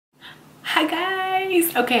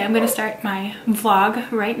Nice. Okay, I'm gonna start my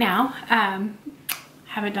vlog right now.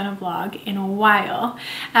 Haven't done a vlog in a while,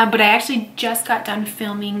 but I actually just got done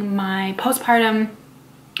filming my postpartum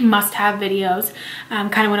must-have videos.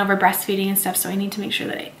 Kind of went over breastfeeding and stuff, so I need to make sure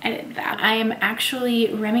that I edit that. I am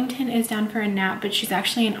actually, Remington is down for a nap, but she's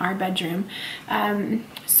actually in our bedroom.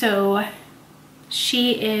 So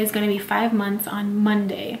she is going to be 5 months on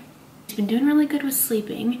Monday. She's been doing really good with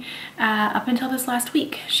sleeping up until this last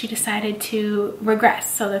week. She decided to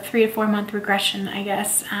regress, so the 3 to 4 month regression, I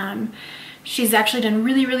guess. She's actually done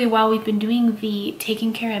really well. We've been doing the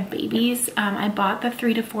Taking Care of Babies. I bought the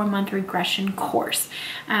 3 to 4 month regression course.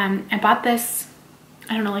 I bought this,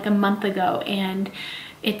 I don't know, like a month ago, and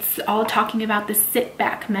it's all talking about the sit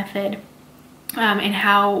back method. And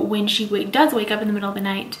how when she does wake up in the middle of the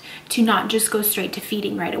night, to not just go straight to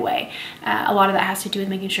feeding right away. A lot of that has to do with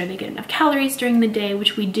making sure they get enough calories during the day,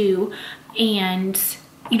 which we do, and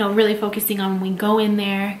you know, really focusing on when we go in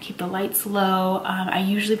there, keep the lights low. I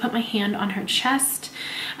usually put my hand on her chest,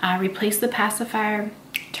 replace the pacifier,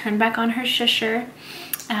 turn back on her shusher,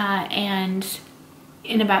 and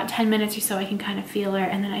in about 10 minutes or so I can kind of feel her,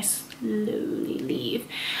 and then I slowly leave.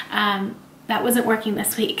 That wasn't working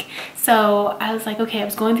this week. So I was like, okay, I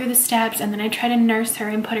was going through the steps, and then I tried to nurse her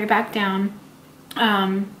and put her back down.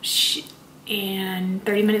 And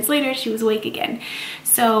 30 minutes later, she was awake again.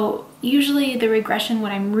 So usually the regression,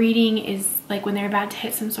 what I'm reading is like when they're about to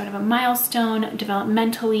hit some sort of a milestone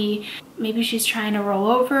developmentally. Maybe she's trying to roll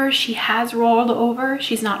over. She has rolled over.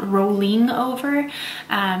 She's not rolling over.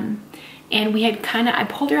 And we had I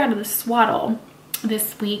pulled her out of the swaddle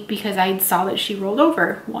this week because I saw that she rolled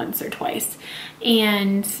over once or twice,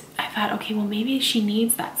 and I thought, okay, well maybe she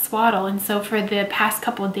needs that swaddle. And so for the past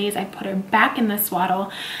couple of days I put her back in the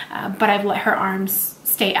swaddle, but I've let her arms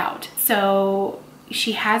stay out. So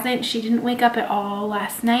she didn't wake up at all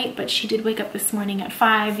last night, but she did wake up this morning at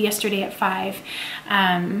 5, yesterday at 5,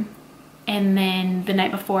 and then the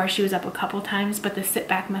night before she was up a couple times, but the sit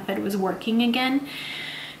back method was working again.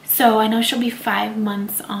 So I know she'll be 5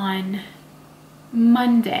 months on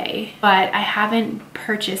Monday, but I haven't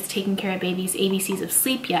purchased Taking Care of Babies ABCs of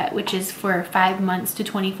Sleep yet, which is for 5 months to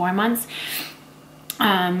 24 months.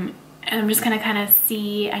 And I'm just gonna kind of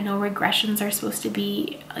see. I know regressions are supposed to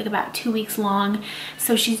be like about 2 weeks long,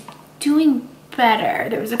 so she's doing better.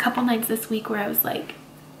 There was a couple nights this week where I was like,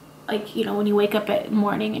 you know, when you wake up at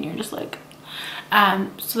morning and you're just like,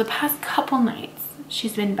 so the past couple nights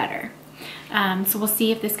she's been better. So we'll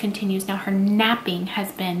see if this continues. Now her napping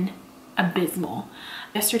has been abysmal.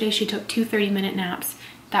 Yesterday she took 2 30-minute naps.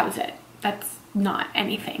 That was it. That's not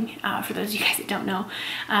anything, for those of you guys that don't know.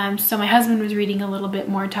 So my husband was reading a little bit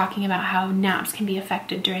more, talking about how naps can be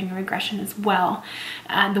affected during a regression as well.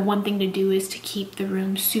 The one thing to do is to keep the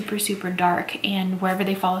room super dark, and wherever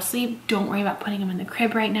they fall asleep, don't worry about putting them in the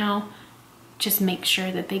crib right now. Just make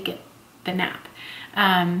sure that they get the nap.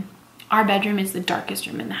 Our bedroom is the darkest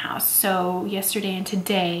room in the house, so yesterday and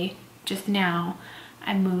today, just now,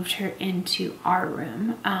 I moved her into our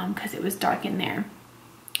room because it was dark in there,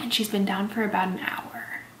 and she's been down for about an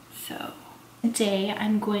hour. So today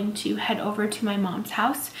I'm going to head over to my mom's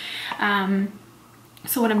house.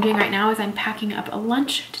 So what I'm doing right now is I'm packing up a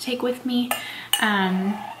lunch to take with me.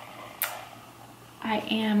 I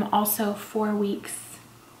am also 4 weeks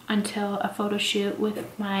until a photo shoot with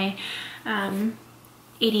my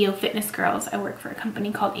ADO fitness girls. I work for a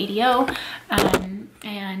company called ADO,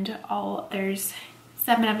 and there's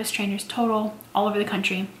 7 of us trainers total all over the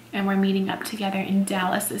country, and we're meeting up together in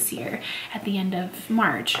Dallas this year at the end of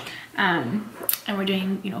March, and we're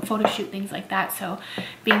doing, you know, photo shoot, things like that. So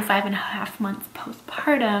being 5.5 months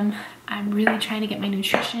postpartum, I'm really trying to get my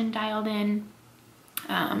nutrition dialed in.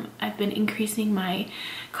 I've been increasing my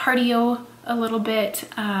cardio a little bit.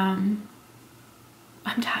 I'm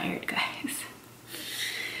tired, guys.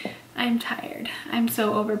 I'm tired. I'm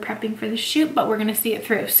so over prepping for the shoot, but we're gonna see it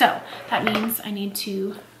through. So that means I need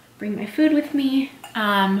to bring my food with me.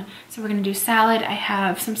 So we're gonna do salad. I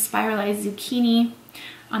have some spiralized zucchini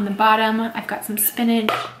on the bottom. I've got some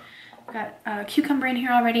spinach. I've got a cucumber in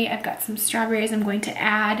here already. I've got some strawberries I'm going to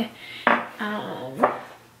add. Oh,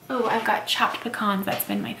 I've got chopped pecans. That's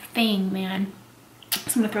been my thing, man.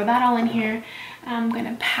 So I'm gonna throw that all in here. I'm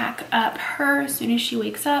gonna pack up her as soon as she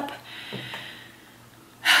wakes up.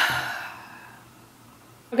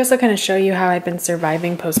 I guess I'll kind of show you how I've been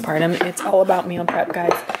surviving postpartum. It's all about meal prep,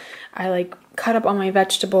 guys. I like cut up all my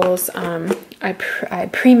vegetables. I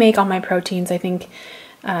pre-make all my proteins. I think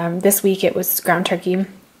this week it was ground turkey.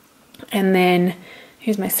 And then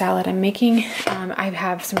here's my salad I'm making. I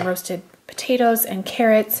have some roasted potatoes and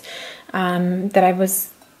carrots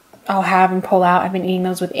that I'll have and pull out. I've been eating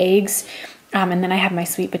those with eggs. And then I have my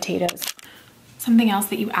sweet potatoes. Something else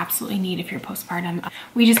that you absolutely need if you're postpartum,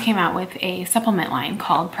 we just came out with a supplement line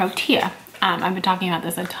called Protea. I've been talking about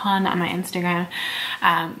this a ton on my Instagram,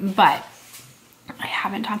 but I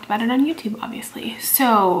haven't talked about it on YouTube, obviously.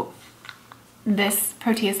 So this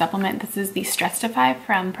Protea supplement, this is the Stressify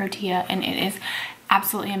from Protea, and it is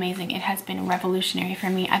absolutely amazing. It has been revolutionary for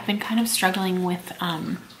me. I've been kind of struggling with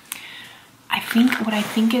what I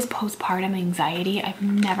think is postpartum anxiety. I've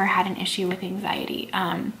never had an issue with anxiety.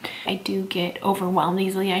 I do get overwhelmed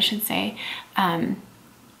easily, I should say,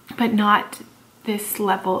 but not this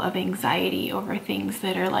level of anxiety over things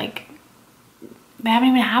that are like, they haven't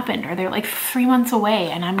even happened, or they're like 3 months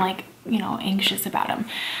away and I'm like, you know, anxious about them.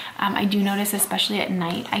 I do notice, especially at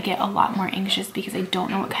night, I get a lot more anxious because I don't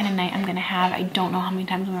know what kind of night I'm gonna have. I don't know how many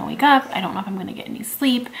times I'm gonna wake up. I don't know if I'm gonna get any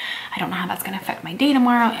sleep. I don't know how that's gonna affect my day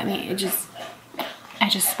tomorrow. I mean, I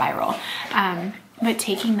just spiral. But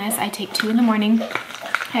taking this, I take 2 in the morning.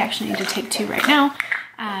 I actually need to take 2 right now.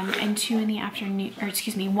 And 2 in the afternoon, or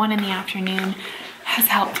excuse me, 1 in the afternoon has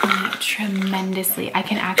helped me tremendously. I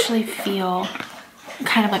can actually feel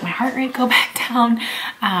kind of like my heart rate go back down,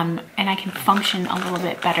 and I can function a little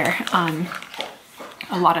bit better,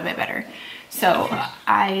 a lot of it better. So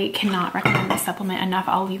I cannot recommend this supplement enough.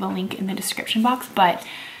 I'll leave a link in the description box, but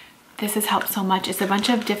this has helped so much. It's a bunch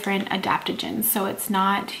of different adaptogens, so it's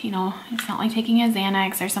not, you know, it's not like taking a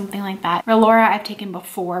Xanax or something like that. Relora I've taken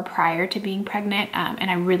before, prior to being pregnant, and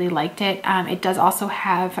I really liked it. It does also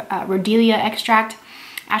have Rhodelia extract,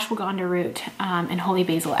 ashwagandha root, and holy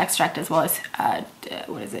basil extract, as well as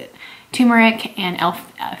what is it, turmeric and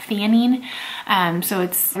L-theanine. So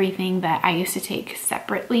it's everything that I used to take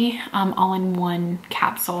separately, all in one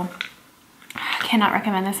capsule. I cannot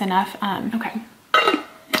recommend this enough. Okay,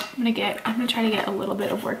 I'm gonna try to get a little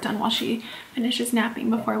bit of work done while she finishes napping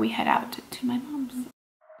before we head out to my mom's.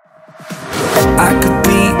 I could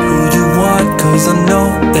be who you want, 'cause I know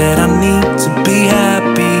that I need to be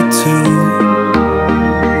happy too.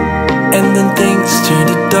 And then things turn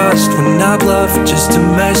to dust when I bluff just to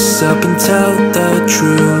mess up and tell the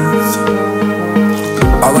truth.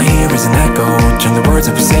 All I hear is an echo, turn the words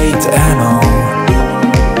that we say to ammo.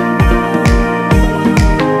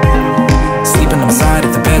 Sleeping on the side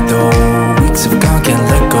of the bed though, weeks of gone, can't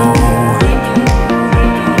let go.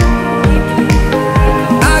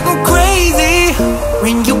 I go crazy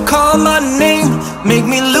when you call my name, make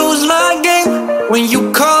me lose my game. When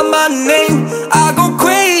you call my name, I go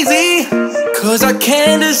crazy, 'cause I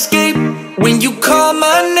can't escape. When you call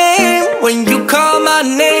my name, when you call my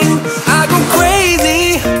name, I go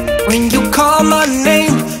crazy. When you call my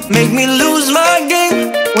name, make me lose my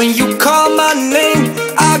game. When you call my name,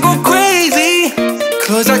 I go crazy,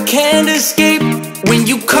 'cause I can't escape. When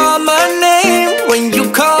you call my name, when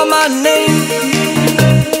you call my name.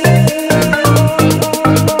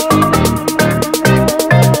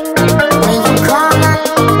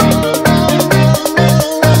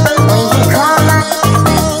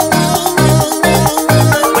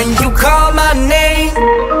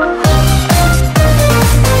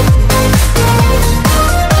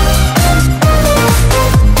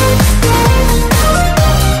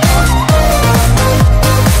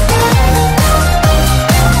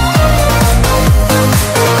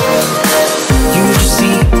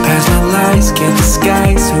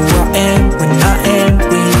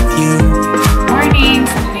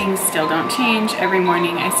 Every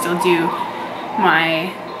morning I still do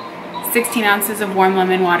my 16 ounces of warm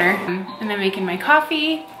lemon water, and then making my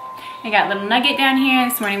coffee. I got little Nugget down here.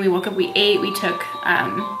 This morning we woke up, we ate, we took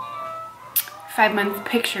 5-month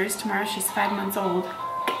pictures. Tomorrow she's 5 months old.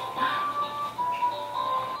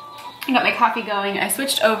 I got my coffee going. I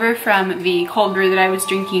switched over from the cold brew that I was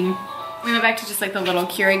drinking. We went back to just like the little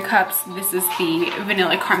Keurig cups. This is the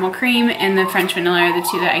vanilla caramel cream, and the French vanilla are the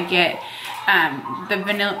two that I get.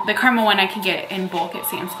 The caramel one I can get in bulk at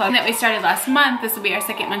Sam's Club. And that we started last month, this will be our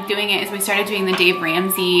 2nd month doing it, is we started doing the Dave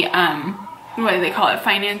Ramsey, what do they call it,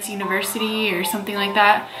 Finance University or something like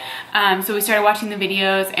that. So we started watching the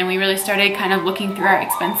videos, and we really started kind of looking through our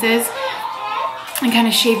expenses and kind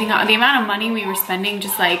of shaving out the amount of money we were spending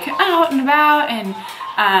just like out and about, and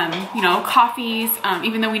you know, coffees.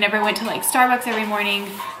 Even though we never went to like Starbucks every morning,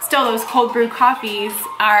 still those cold brew coffees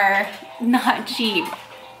are not cheap.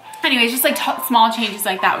 Anyways, just like small changes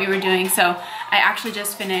like that we were doing. So I actually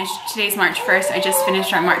just finished, today's March 1st, I just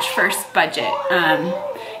finished our March 1st budget.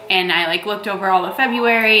 And I like looked over all of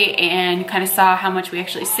February and kind of saw how much we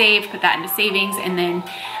actually saved, put that into savings, and then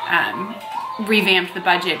revamped the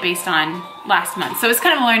budget based on last month. So it's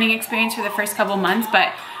kind of a learning experience for the first couple months,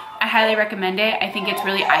 but I highly recommend it. I think it's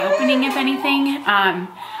really eye-opening, if anything.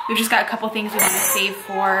 We've just got a couple things we want to save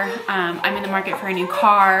for. I'm in the market for a new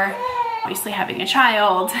car, obviously having a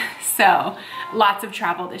child, so lots of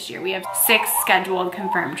travel this year. We have 6 scheduled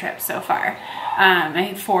confirmed trips so far. I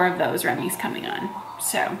think 4 of those Remi's coming on,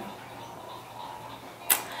 so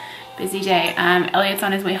busy day. Elliot's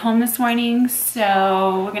on his way home this morning,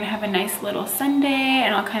 so we're gonna have a nice little Sunday,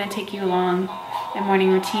 and I'll kind of take you along my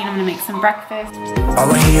morning routine. I'm gonna make some breakfast.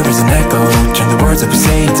 All I hear is an echo, turn the words that we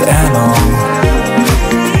say to ammo.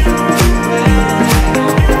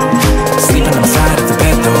 Sleeping on the side of the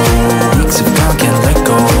bed though, weeks of gone, can't let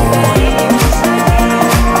go.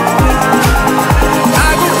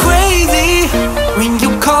 I go crazy when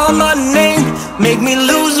you call my name, make me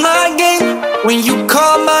lose my game. When you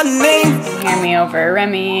call my name, hear me over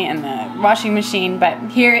Remi and the washing machine, but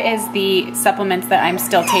here is the supplements that I'm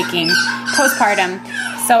still taking postpartum.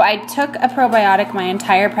 So I took a probiotic my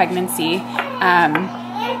entire pregnancy,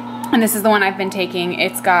 and this is the one I've been taking.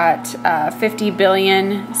 It's got 50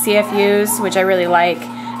 billion CFUs, which I really like.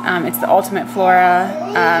 It's the Ultimate Flora.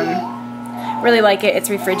 Really like it.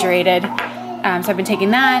 It's refrigerated. So I've been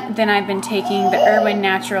taking that. Then I've been taking the Irwin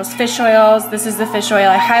Naturals fish oils. This is the fish oil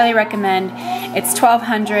I highly recommend. It's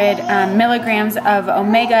 1,200 milligrams of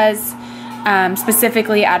omegas,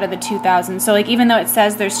 specifically out of the 2,000. So like even though it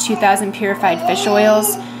says there's 2,000 purified fish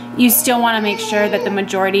oils, you still want to make sure that the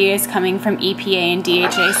majority is coming from EPA and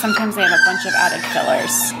DHA. Sometimes they have a bunch of added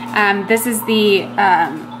fillers. This is the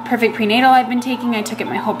Perfect Prenatal I've been taking. I took it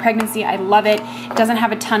my whole pregnancy. I love it. It doesn't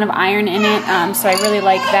have a ton of iron in it, so I really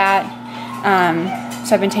like that.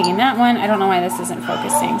 So I've been taking that one. I don't know why this isn't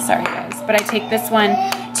focusing, sorry guys. But I take this one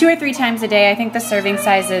 2 or 3 times a day. I think the serving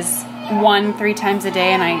size is 1 3 times a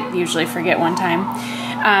day, and I usually forget one time.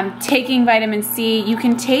 Taking vitamin C. You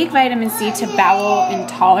can take vitamin C to bowel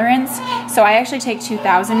intolerance. So I actually take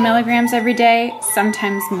 2,000 milligrams every day,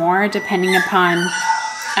 sometimes more depending upon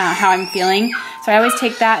how I'm feeling. So I always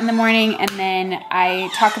take that in the morning, and then I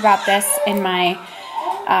talk about this in my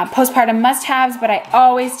postpartum must-haves, but I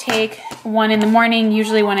always take 1 in the morning,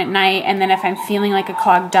 usually 1 at night, and then if I'm feeling like a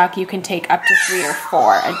clogged duck, you can take up to 3 or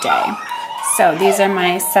 4 a day. So these are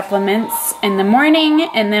my supplements in the morning,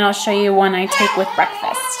 and then I'll show you one I take with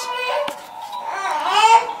breakfast.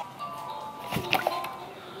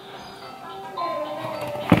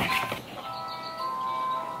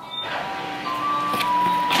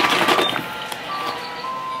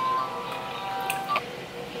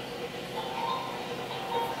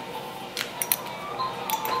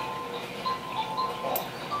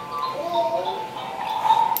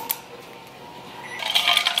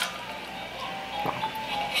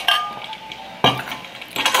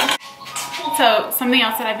 So something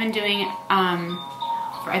else that I've been doing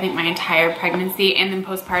for I think my entire pregnancy and then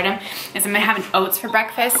postpartum is I'm having oats for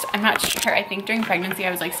breakfast. I'm not sure, I think during pregnancy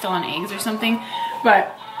I was like still on eggs or something,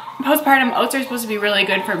 but postpartum oats are supposed to be really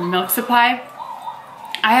good for milk supply.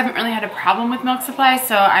 I haven't really had a problem with milk supply,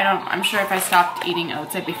 so I'm sure if I stopped eating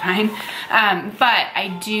oats I'd be fine. But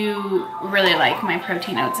I do really like my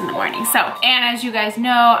protein oats in the morning. So, and as you guys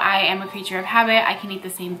know, I am a creature of habit. I can eat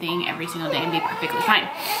the same thing every single day and be perfectly fine.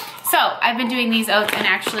 So I've been doing these oats, and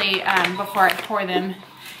actually before I pour them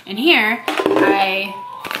in here,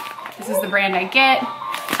 this is the brand I get.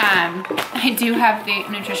 I do have the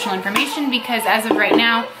nutritional information because as of right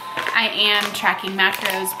now, I am tracking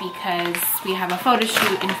macros because we have a photo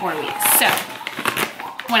shoot in 4 weeks. So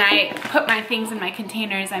when I put my things in my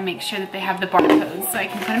containers, I make sure that they have the barcodes so I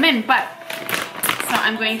can put them in. But so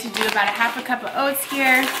I'm going to do about a half a cup of oats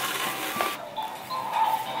here.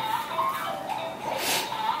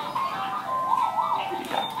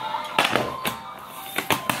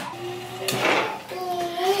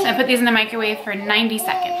 So I put these in the microwave for 90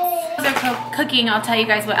 seconds. As they're cooking, I'll tell you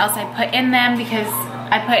guys what else I put in them because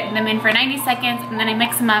I put them in for 90 seconds and then I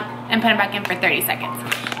mix them up and put them back in for 30 seconds.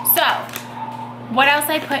 So what else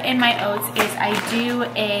I put in my oats is I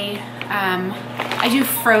do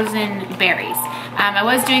frozen berries. I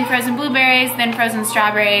was doing frozen blueberries, then frozen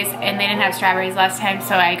strawberries, and they didn't have strawberries last time,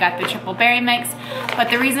 so I got the triple berry mix. But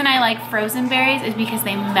the reason I like frozen berries is because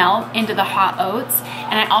they melt into the hot oats,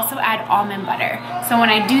 and I also add almond butter. So when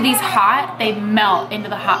I do these hot, they melt into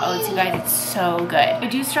the hot oats, you guys, it's so good. I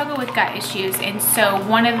do struggle with gut issues, and so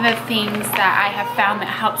one of the things that I have found that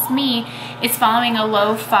helps me is following a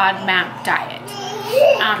low FODMAP diet.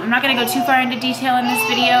 I'm not gonna go too far into detail in this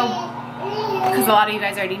video because a lot of you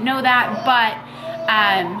guys already know that, but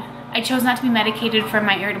I chose not to be medicated for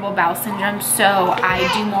my irritable bowel syndrome, so I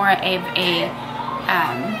do more of a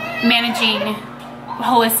managing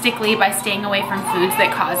holistically by staying away from foods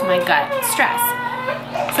that cause my gut stress.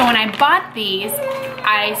 So when I bought these,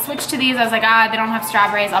 I switched to these. I was like, ah, they don't have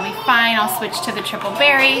strawberries. I'll be fine. I'll switch to the triple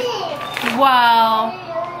berry. Well,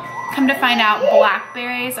 come to find out,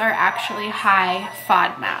 blackberries are actually high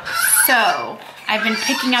FODMAP. So I've been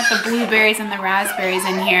picking out the blueberries and the raspberries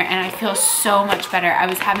in here, and I feel so much better. I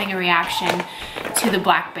was having a reaction to the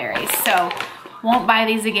blackberries. So won't buy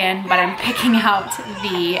these again, but I'm picking out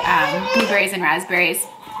the blueberries and raspberries.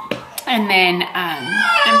 And then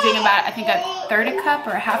I'm doing about, I think, a third a cup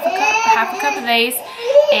or half a cup of these,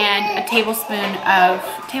 and a tablespoon and a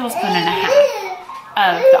half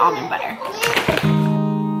of the almond butter.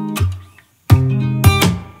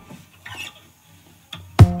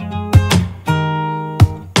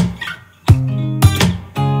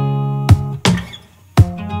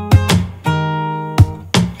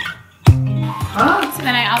 So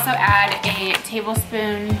then I also add a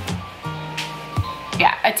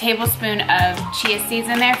tablespoon of chia seeds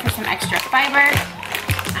in there for some extra fiber,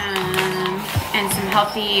 and some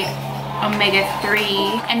healthy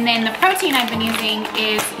omega-3. And then the protein I've been using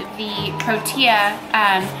is the Protea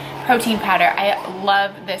protein powder. I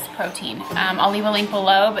love this protein. I'll leave a link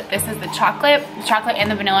below, but this is the chocolate. The chocolate and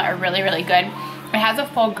the vanilla are really, really good. It has a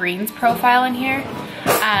full greens profile in here.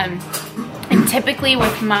 And typically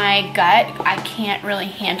with my gut, I can't really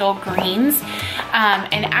handle greens.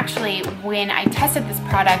 And actually, when I tested this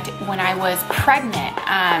product when I was pregnant,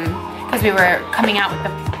 because we were coming out with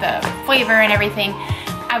the flavor and everything,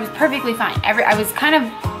 I was perfectly fine. I was kind of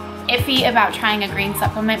iffy about trying a green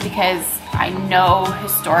supplement because I know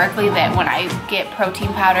historically that when I get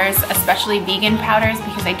protein powders, especially vegan powders,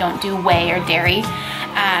 because I don't do whey or dairy,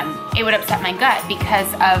 it would upset my gut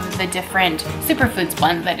because of the different superfoods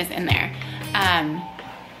blend that is in there.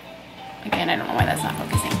 Again, I don't know why that's not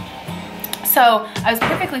focusing. So I was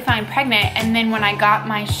perfectly fine pregnant, and then when I got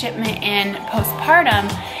my shipment in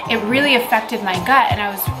postpartum, it really affected my gut, and I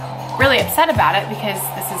was really upset about it because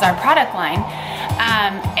this is our product line.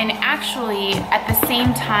 And actually, at the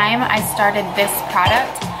same time I started this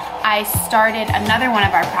product, I started another one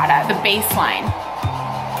of our products, the baseline.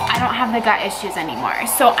 I don't have the gut issues anymore.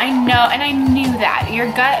 So I know, and I knew that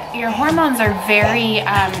your gut, your hormones are very,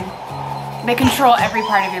 they control every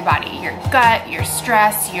part of your body. Your gut, your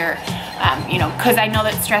stress, your, you know, because I know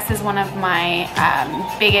that stress is one of my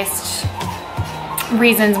biggest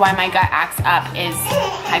reasons why my gut acts up is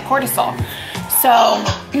high cortisol. So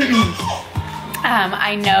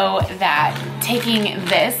I know that taking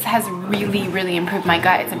this has really, really improved my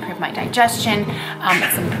gut. It's improved my digestion.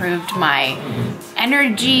 It's improved my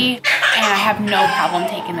energy, and I have no problem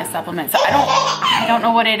taking this supplement. So I don't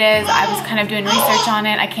know what it is. I was kind of doing research on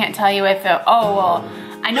it. I can't tell you if it, oh, well,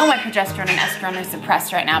 I know my progesterone and estrogen are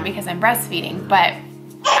suppressed right now because I'm breastfeeding, but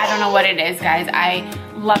I don't know what it is, guys. I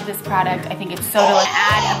love this product. I think it's so delicious.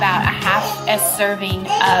 Add about a serving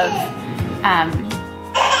of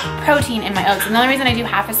protein in my oats. And the only reason I do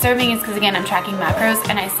half a serving is because, again, I'm tracking macros,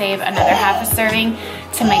 and I save another half a serving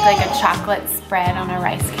to make like a chocolate spread on a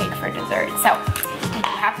rice cake for dessert. So I do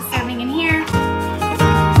half a serving in here.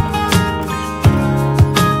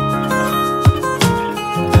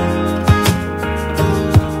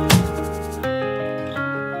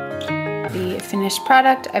 The finished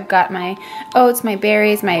product, I've got my oats, my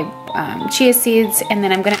berries, my chia seeds, and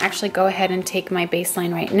then I'm gonna actually go ahead and take my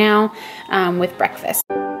baseline right now with breakfast.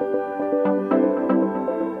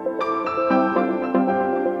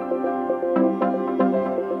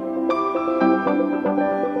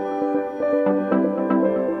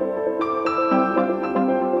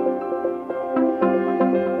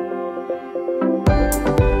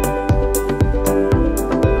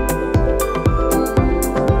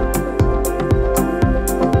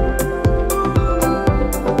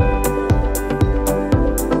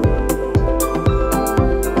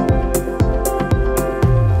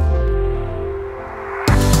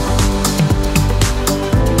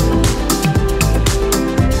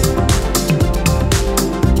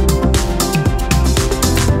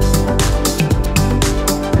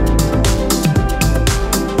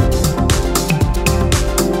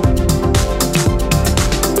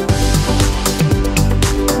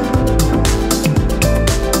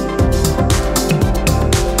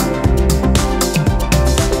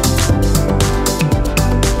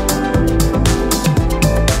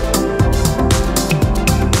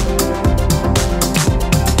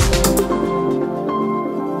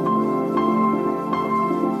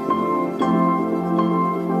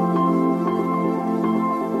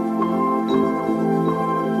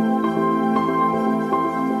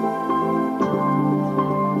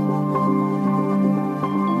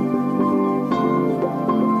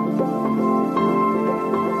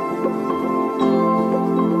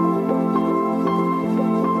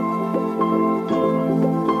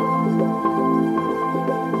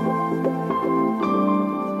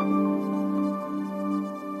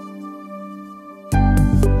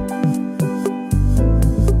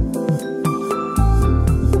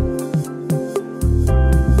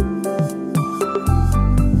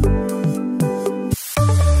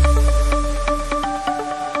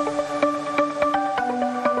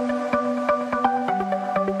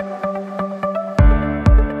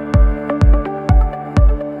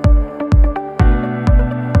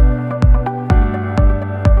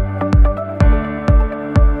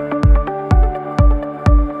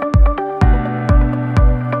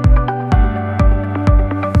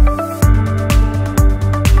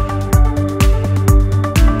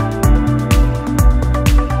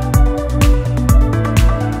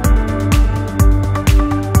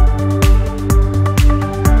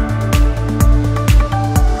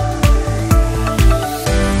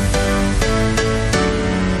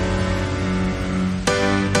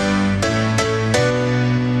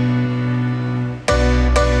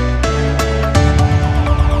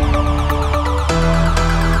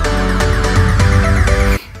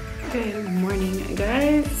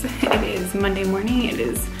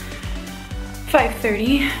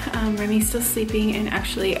 5:30. Remi's still sleeping, and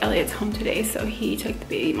actually Elliot's home today, so he took the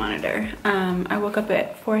baby monitor. I woke up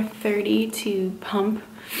at 4:30 to pump.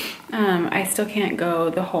 I still can't go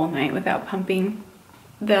the whole night without pumping.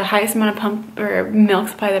 The highest amount of pump or milk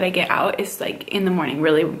supply that I get out is like in the morning,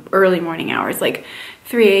 really early morning hours, like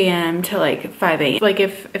 3 a.m. to like 5 a.m. Like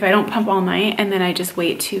if I don't pump all night and then I just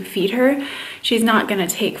wait to feed her, she's not gonna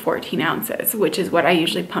take 14 ounces, which is what I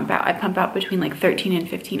usually pump out. I pump out between like 13 and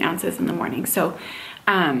 15 ounces in the morning. So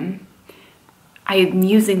I'm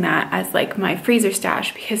using that as like my freezer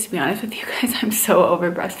stash, because to be honest with you guys, I'm so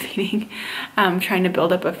over breastfeeding. I'm trying to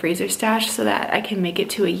build up a freezer stash so that I can make it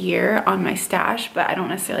to a year on my stash, but I don't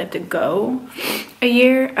necessarily have to go a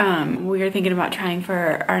year. We are thinking about trying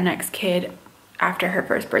for our next kid after her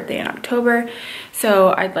first birthday in October.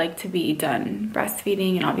 So I'd like to be done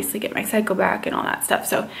breastfeeding and obviously get my cycle back and all that stuff.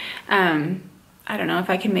 So I don't know if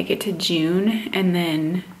I can make it to June and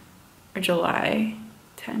then, or July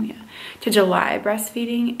 10, yeah, to July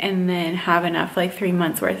breastfeeding, and then have enough like 3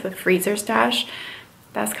 months worth of freezer stash.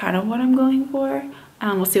 That's kind of what I'm going for.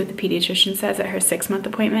 We'll see what the pediatrician says at her 6-month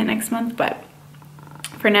appointment next month, but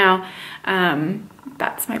for now,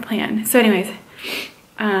 that's my plan. So anyways,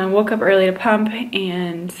 woke up early to pump,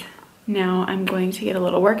 and now I'm going to get a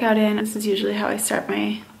little workout in. This is usually how I start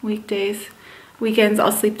my weekdays. Weekends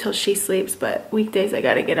I'll sleep till she sleeps, but weekdays I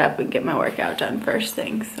gotta get up and get my workout done first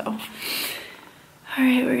thing, so. All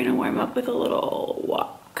right, we're gonna warm up with a little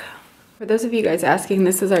walk. For those of you guys asking,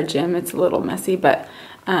 this is our gym. It's a little messy, but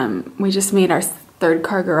we just made our 3rd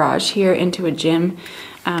car garage here into a gym.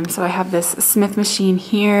 So I have this Smith machine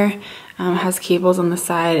here, has cables on the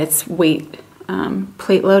side. It's weight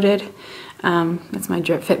plate loaded. That's my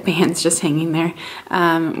Drip Fit bands just hanging there.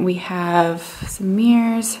 We have some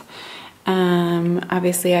mirrors.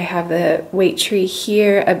 Obviously I have the weight tree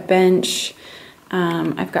here, a bench.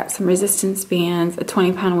 I've got some resistance bands, a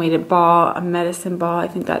 20-pound weighted ball, a medicine ball. I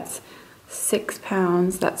think that's 6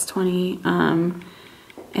 pounds. That's 20. And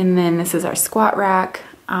then this is our squat rack.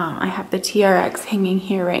 I have the TRX hanging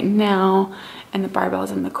here right now, and the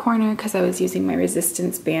barbell's in the corner because I was using my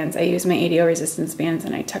resistance bands. I use my ADO resistance bands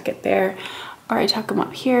and I tuck it there, or I tuck them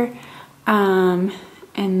up here. And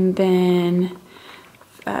then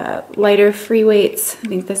lighter free weights. I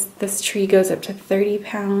think this tree goes up to 30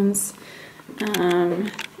 pounds.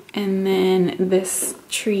 And then this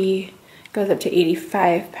tree goes up to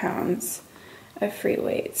 85 pounds of free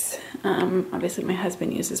weights. Obviously my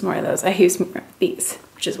husband uses more of those. I use more of these,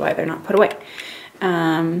 which is why they're not put away.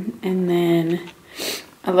 And then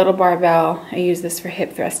a little barbell. I use this for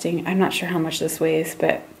hip thrusting. I'm not sure how much this weighs,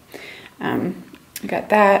 but I got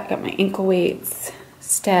that. Got my ankle weights,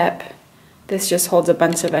 step. This just holds a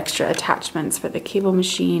bunch of extra attachments for the cable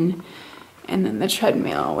machine. And then the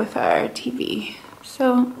treadmill with our TV.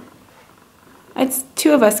 So it's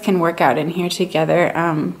 2 of us can work out in here together.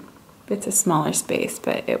 It's a smaller space,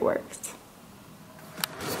 but it works.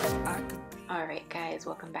 All right, guys,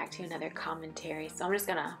 welcome back to another commentary. So I'm just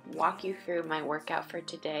gonna walk you through my workout for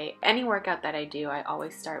today. Any workout that I do, I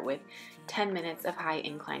always start with 10 minutes of high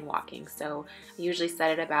incline walking. So I usually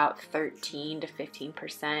set it about 13 to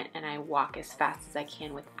 15%, and I walk as fast as I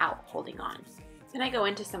can without holding on. Then I go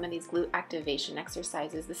into some of these glute activation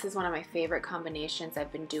exercises. This is one of my favorite combinations.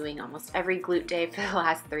 I've been doing almost every glute day for the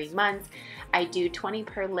last 3 months. I do 20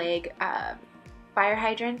 per leg fire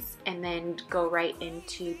hydrants, and then go right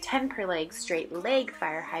into 10 per leg straight leg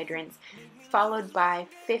fire hydrants, followed by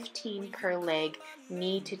 15 per leg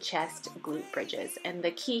knee to chest glute bridges. And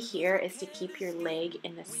the key here is to keep your leg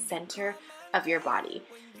in the center of your body.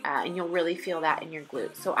 And you'll really feel that in your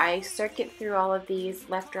glutes. So I circuit through all of these,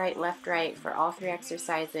 left, right, for all 3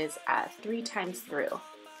 exercises 3 times through.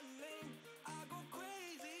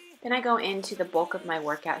 Then I go into the bulk of my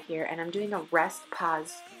workout here, and I'm doing a rest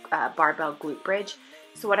pause barbell glute bridge.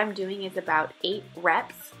 So what I'm doing is about 8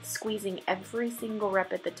 reps, squeezing every single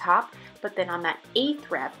rep at the top, but then on that 8th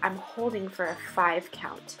rep, I'm holding for a 5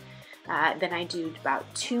 count. Then I do about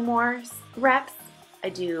 2 more reps. I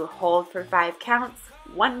do hold for 5 counts,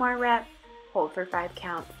 1 more rep, hold for 5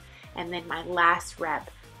 counts, and then my last rep,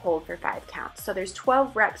 hold for 5 counts. So there's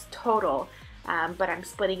 12 reps total, but I'm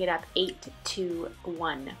splitting it up 8, 2,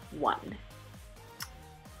 1, 1.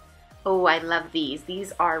 Oh, I love these.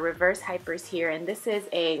 These are reverse hypers here, and this is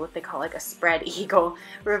a what they call like a spread eagle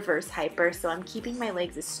reverse hyper. So I'm keeping my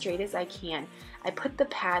legs as straight as I can. I put the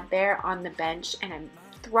pad there on the bench, and I'm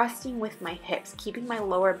thrusting with my hips, keeping my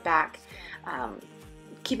lower back,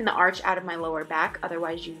 keeping the arch out of my lower back,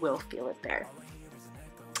 otherwise you will feel it there.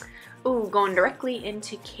 Ooh, going directly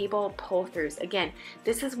into cable pull-throughs. Again,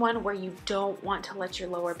 this is one where you don't want to let your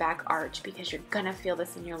lower back arch because you're gonna feel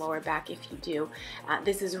this in your lower back if you do.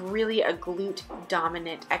 This is really a glute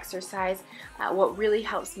dominant exercise. What really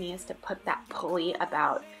helps me is to put that pulley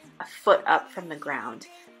about a foot up from the ground,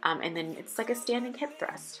 and then it's like a standing hip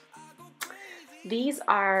thrust. These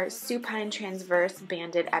are supine transverse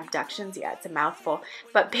banded abductions. Yeah, it's a mouthful,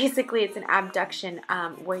 but basically it's an abduction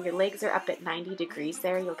where your legs are up at 90 degrees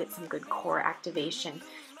there. You'll get some good core activation.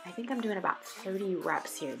 I think I'm doing about 30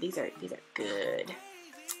 reps here. These are good.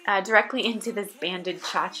 Directly into this banded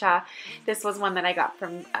cha-cha. This was one that I got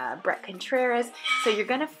from Brett Contreras. So you're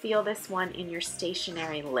gonna feel this one in your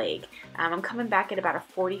stationary leg. I'm coming back at about a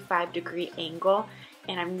 45-degree angle,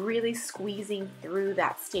 and I'm really squeezing through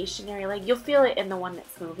that stationary leg. You'll feel it in the one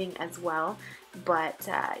that's moving as well, but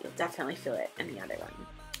you'll definitely feel it in the other one.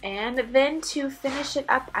 And then to finish it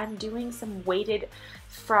up, I'm doing some weighted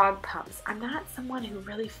frog pumps. I'm not someone who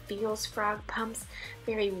really feels frog pumps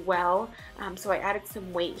very well, so I added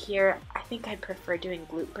some weight here. I think I'd prefer doing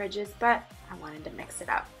glute bridges, but I wanted to mix it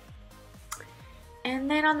up. And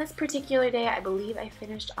then on this particular day, I believe I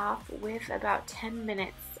finished off with about 10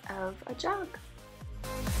 minutes of a jog.